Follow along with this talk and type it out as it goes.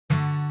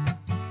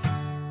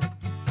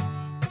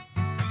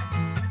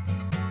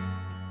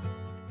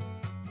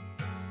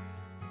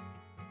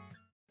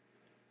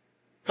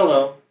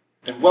Hello,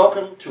 and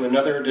welcome to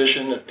another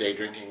edition of Day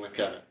Drinking with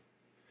Kevin.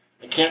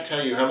 I can't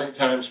tell you how many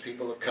times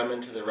people have come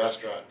into the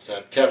restaurant and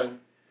said,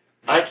 Kevin,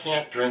 I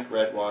can't drink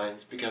red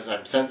wines because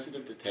I'm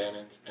sensitive to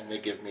tannins and they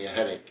give me a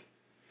headache.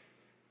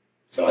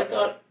 So I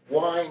thought,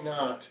 why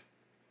not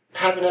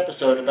have an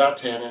episode about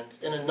tannins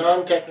in a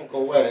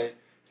non-technical way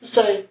to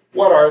say,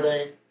 what are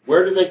they,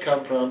 where do they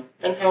come from,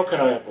 and how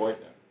can I avoid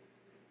them?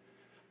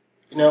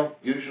 You know,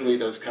 usually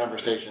those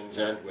conversations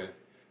end with,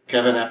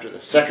 Kevin, after the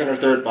second or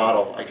third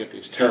bottle, I get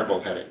these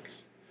terrible headaches.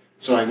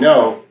 So I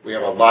know we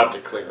have a lot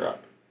to clear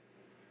up.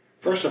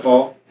 First of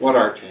all, what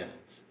are tannins?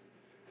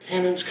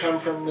 Tannins come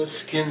from the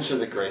skins of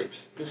the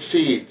grapes, the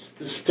seeds,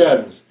 the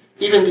stems,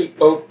 even the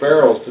oak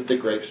barrels that the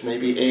grapes may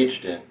be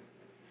aged in.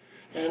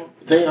 And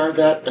they are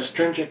that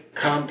astringent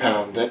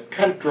compound that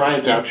kind of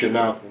dries out your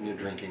mouth when you're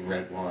drinking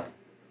red wine.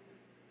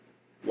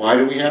 Why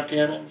do we have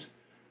tannins?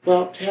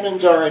 Well,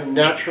 tannins are a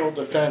natural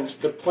defense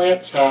that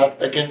plants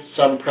have against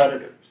some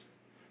predators.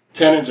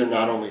 Tannins are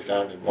not only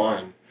found in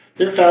wine,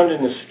 they're found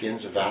in the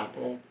skins of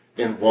apple,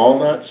 in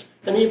walnuts,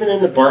 and even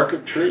in the bark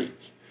of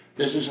trees.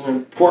 This is an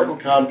important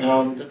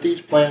compound that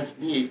these plants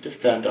need to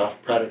fend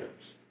off predators.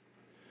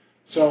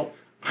 So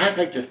I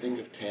like to think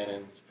of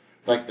tannins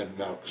like the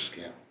milk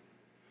scale.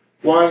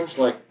 Wines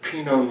like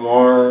Pinot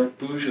Noir,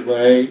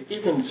 Beaujolais,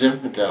 even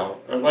Zinfandel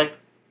are like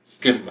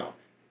skim milk.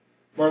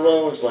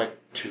 Merlot is like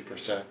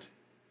 2%.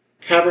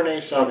 Cabernet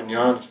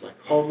Sauvignon is like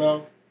whole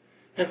milk.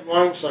 And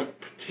wines like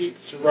Petit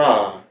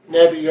Syrah,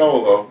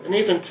 Nebbiolo, and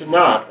even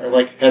Tannat are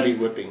like heavy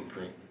whipping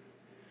cream.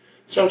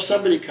 So if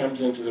somebody comes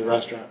into the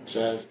restaurant and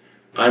says,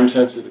 I'm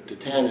sensitive to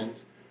tannins,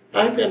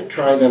 I'm going to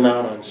try them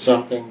out on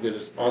something that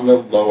is on the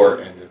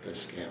lower end of the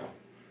scale.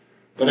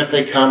 But if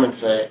they come and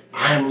say,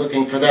 I'm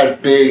looking for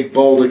that big,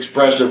 bold,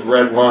 expressive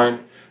red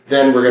wine,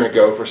 then we're going to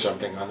go for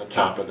something on the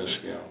top of the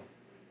scale.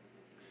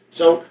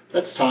 So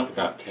let's talk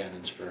about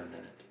tannins for a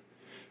minute.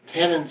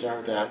 Tannins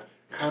are that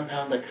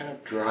compound that kind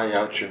of dry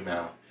out your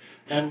mouth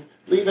and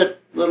leave it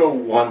a little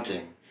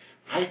wanting.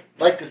 I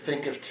like to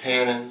think of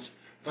tannins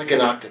like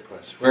an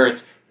octopus, where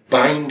it's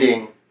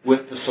binding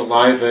with the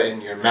saliva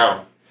in your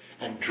mouth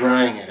and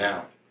drying it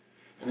out.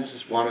 And this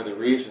is one of the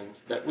reasons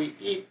that we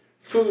eat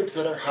foods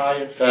that are high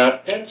in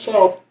fat and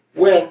salt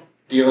when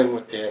dealing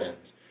with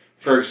tannins.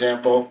 For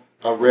example,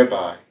 a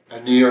ribeye, a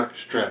New York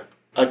strip,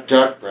 a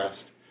duck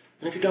breast,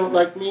 and if you don't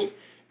like meat,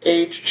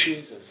 aged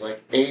cheeses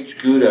like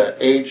aged Gouda,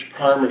 aged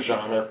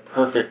Parmesan are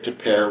perfect to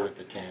pair with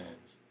the tannins.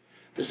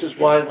 This is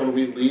why when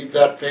we leave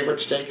that favorite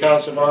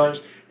steakhouse of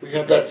ours, we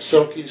have that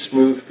silky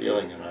smooth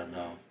feeling in our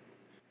mouth.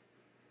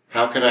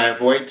 How can I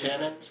avoid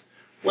tannins?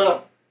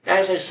 Well,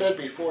 as I said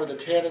before, the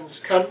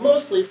tannins come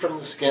mostly from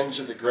the skins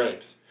of the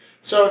grapes.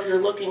 So if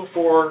you're looking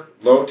for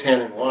low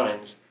tannin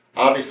wines,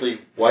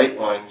 obviously white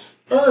wines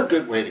are a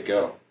good way to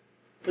go.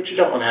 But you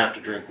don't want to have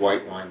to drink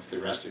white wines the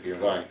rest of your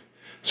life.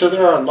 So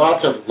there are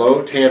lots of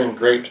low tannin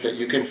grapes that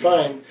you can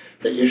find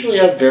that usually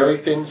have very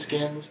thin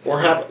skins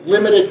or have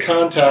limited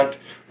contact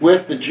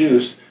with the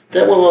juice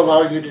that will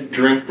allow you to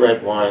drink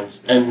red wines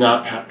and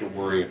not have to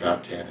worry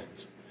about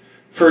tannins.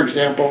 For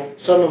example,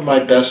 some of my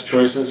best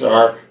choices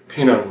are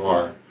Pinot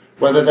Noir,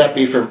 whether that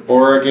be from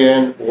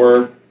Oregon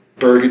or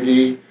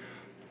Burgundy,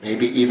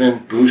 maybe even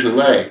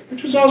Beaujolais,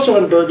 which is also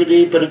in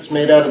Burgundy, but it's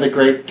made out of the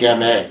grape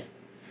Gamay.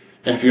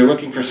 And if you're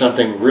looking for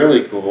something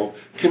really cool,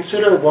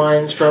 consider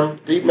wines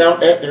from the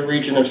Mount Etna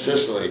region of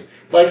Sicily,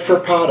 like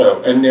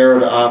Frappato and Nero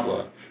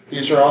d'Avola.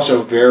 These are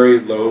also very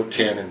low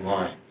tannin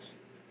wines.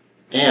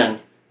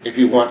 And if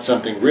you want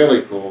something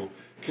really cool,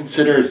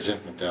 consider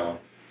Zinfandel.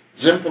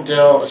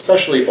 Zinfandel,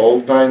 especially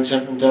old vine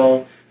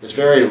Zinfandel, is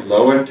very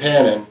low in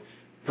tannin,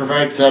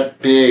 provides that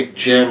big,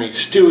 jammy,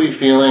 stewy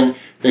feeling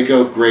that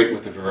go great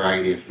with a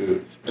variety of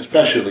foods,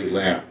 especially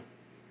lamb.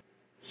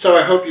 So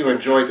I hope you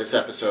enjoyed this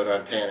episode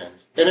on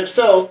tannins. And if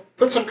so,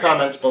 put some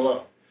comments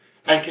below.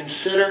 And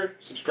consider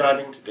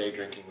subscribing to Day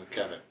Drinking with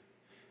Kevin.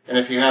 And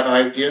if you have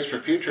ideas for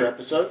future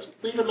episodes,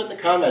 leave them in the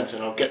comments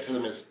and I'll get to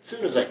them as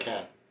soon as I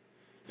can.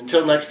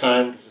 Until next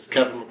time, this is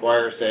Kevin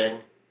McGuire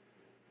saying,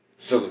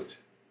 salute.